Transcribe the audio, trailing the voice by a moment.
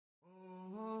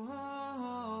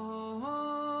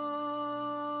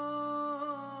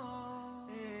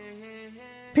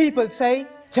people say,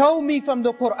 tell me from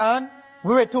the Quran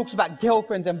where it talks about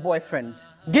girlfriends and boyfriends.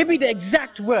 Give me the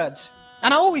exact words.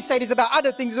 And I always say this about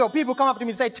other things as well. People come up to me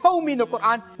and say, tell me in the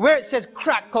Quran where it says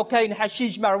crack, cocaine,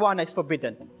 hashish, marijuana is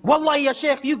forbidden. Wallahi ya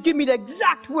Shaykh, you give me the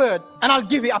exact word and I'll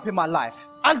give it up in my life.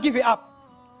 I'll give it up.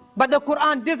 But the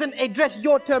Quran doesn't address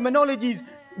your terminologies,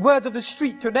 words of the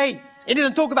street today. It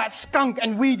doesn't talk about skunk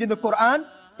and weed in the Quran.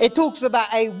 It talks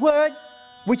about a word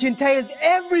which entails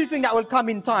everything that will come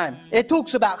in time. It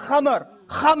talks about khamar.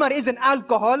 Khamar isn't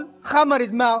alcohol. Khamar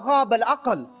is ma ghab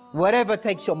al-aql. Whatever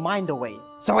takes your mind away.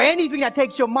 So anything that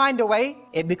takes your mind away,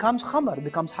 it becomes khamar, it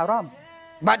becomes haram.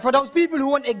 But for those people who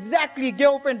want exactly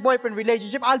girlfriend-boyfriend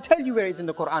relationship, I'll tell you where it is in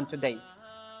the Quran today.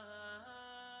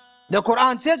 The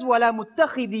Quran says, وَلَا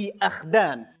مُتَّخِذِي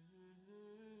أَخْدَانِ.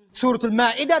 Surah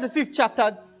Al-Ma'idah, the 5th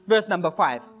chapter, verse number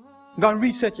 5. Go and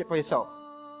research it for yourself.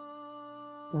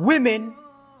 Women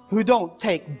who don't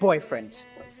take boyfriends.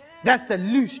 That's the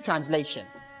loose translation.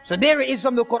 So there it is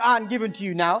from the Quran given to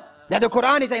you now. That the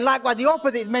Quran is saying likewise the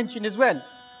opposite is mentioned as well.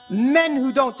 Men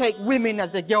who don't take women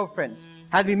as their girlfriends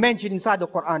has been mentioned inside the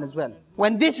Quran as well.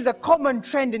 When this is a common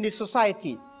trend in this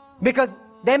society, because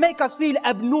they make us feel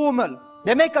abnormal.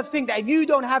 They make us think that if you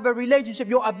don't have a relationship,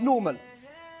 you're abnormal.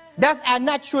 That's our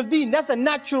natural deen. That's a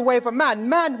natural way for man.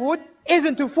 Manhood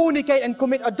isn't to fornicate and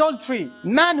commit adultery.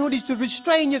 Manhood is to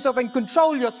restrain yourself and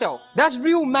control yourself. That's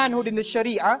real manhood in the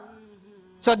Sharia.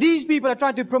 So these people are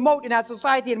trying to promote in our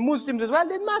society and Muslims as well.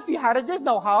 There's mafi haraj, there's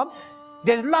no harm.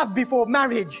 There's love before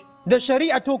marriage. The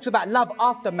Sharia talks about love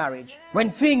after marriage. When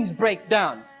things break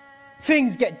down,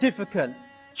 things get difficult,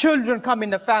 children come in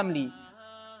the family,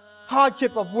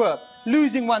 hardship of work,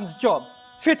 losing one's job,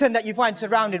 fitan that you find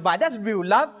surrounded by, that's real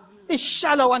love. This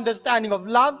shallow understanding of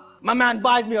love. My man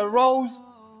buys me a rose,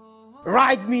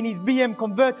 rides me in his BM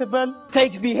convertible,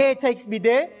 takes me here, takes me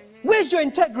there. Where's your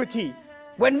integrity?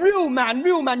 When real man,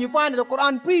 you find that the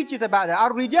Quran preaches about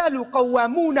that. الرِّجَالُ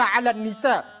قَوَّامُونَ عَلَى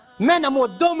النِّسَاءِ. Men are more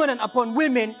dominant upon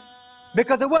women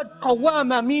because the word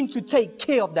qawwama means to take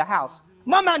care of the house.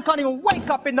 My man can't even wake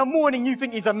up in the morning, you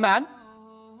think he's a man.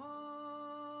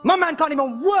 My man can't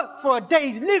even work for a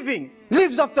day's living.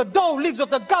 Lives off the dole, lives off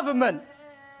the government.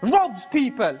 Robs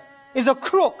people, is a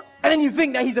crook. And then you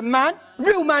think that he's a man?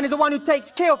 Real man is the one who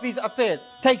takes care of his affairs,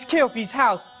 takes care of his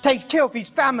house, takes care of his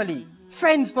family,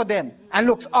 fends for them and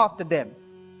looks after them.